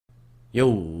Yo,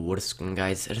 what is going on,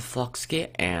 guys? It is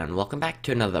Floxic and welcome back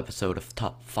to another episode of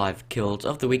Top 5 Kills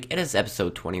of the Week. It is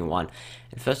episode 21.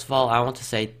 And first of all, I want to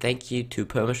say thank you to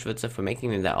Permaschwitzer for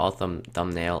making me that awesome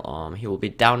thumbnail. He will be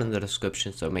down in the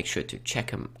description, so make sure to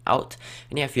check him out.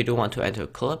 And yeah, if you do want to enter a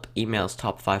clip, email is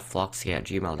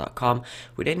top5floxic@gmail.com.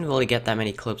 We didn't really get that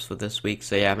many clips for this week,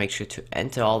 so yeah, make sure to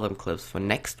enter all them clips for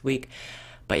next week.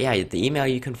 But yeah, the email,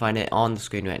 you can find it on the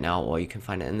screen right now, or you can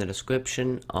find it in the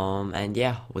description. And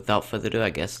yeah, without further ado, I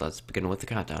guess let's begin with the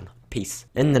countdown. Peace.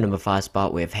 In the number 5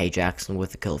 spot, we have Hey Jackson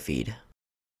with the kill feed.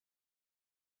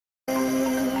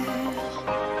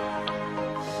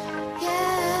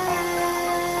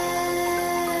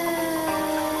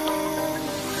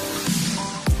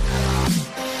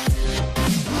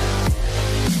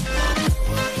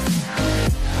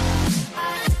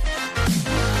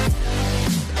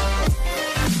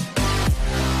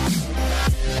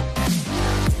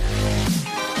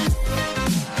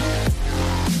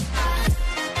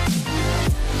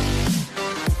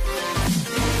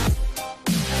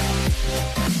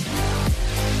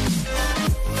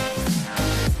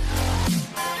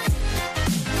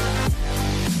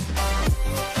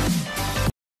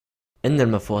 In the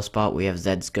number 4 spot, we have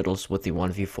Zed Skittles with the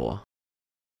 1v4.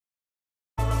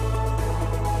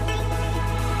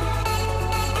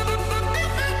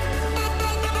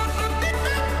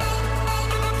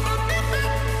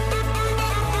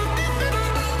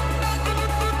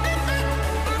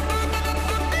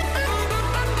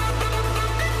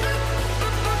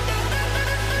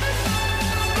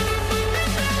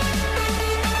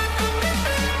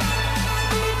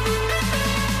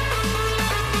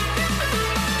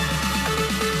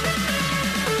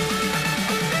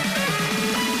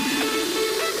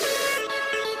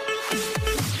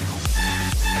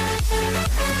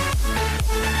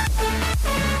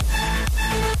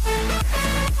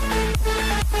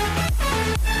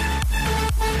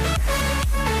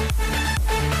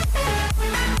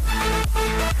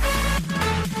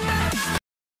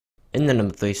 In the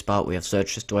number 3 spot, we have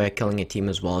Search Destroyer killing a team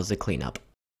as well as the cleanup.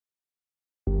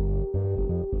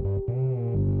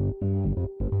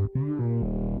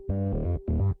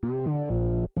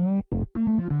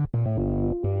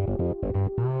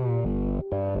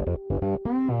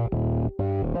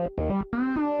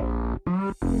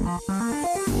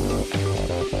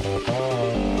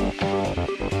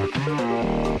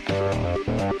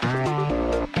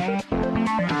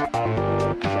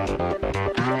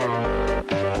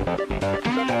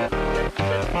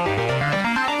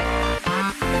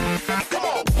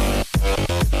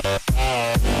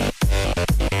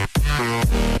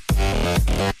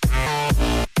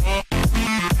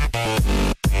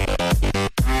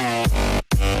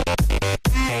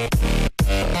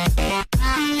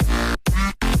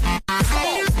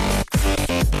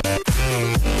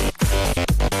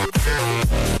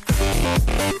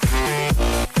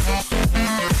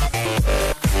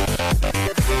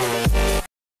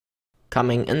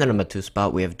 Coming in the number 2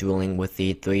 spot, we have dueling with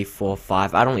the 3, 4,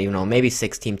 5, I don't even know, maybe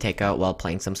 6 team takeout while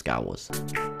playing some Sky Wars.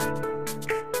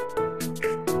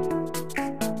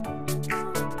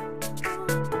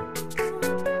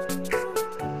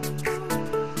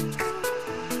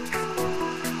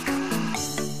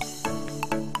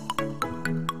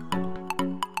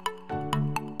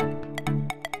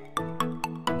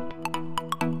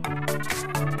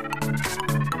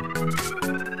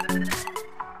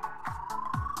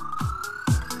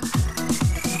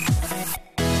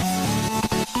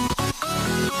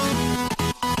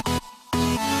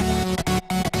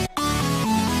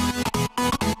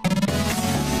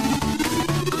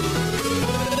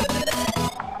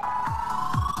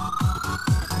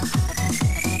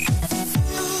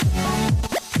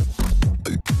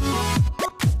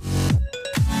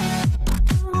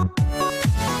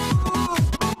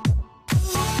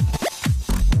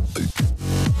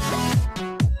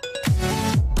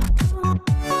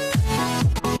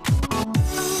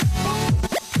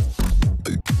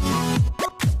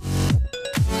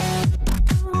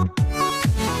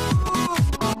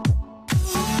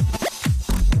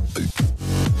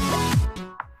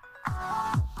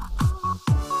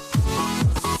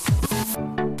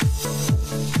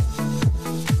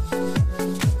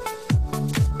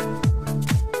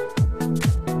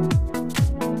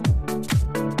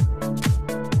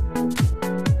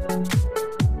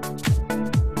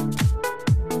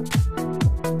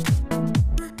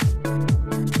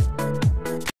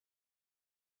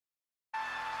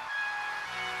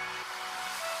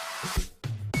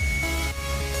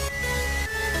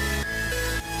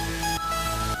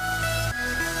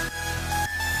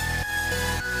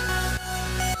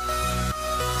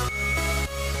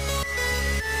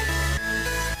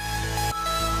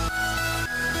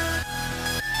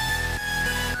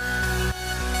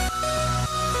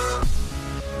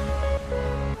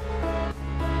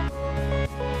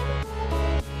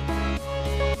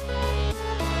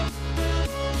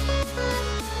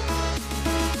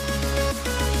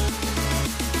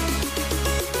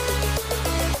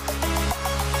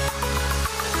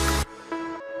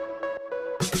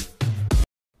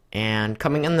 And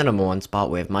coming in the number 1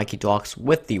 spot, we have Mikey Dogs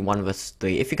with the 1 vs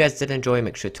 3. If you guys did enjoy,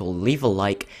 make sure to leave a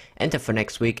like, enter for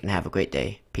next week, and have a great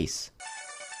day. Peace.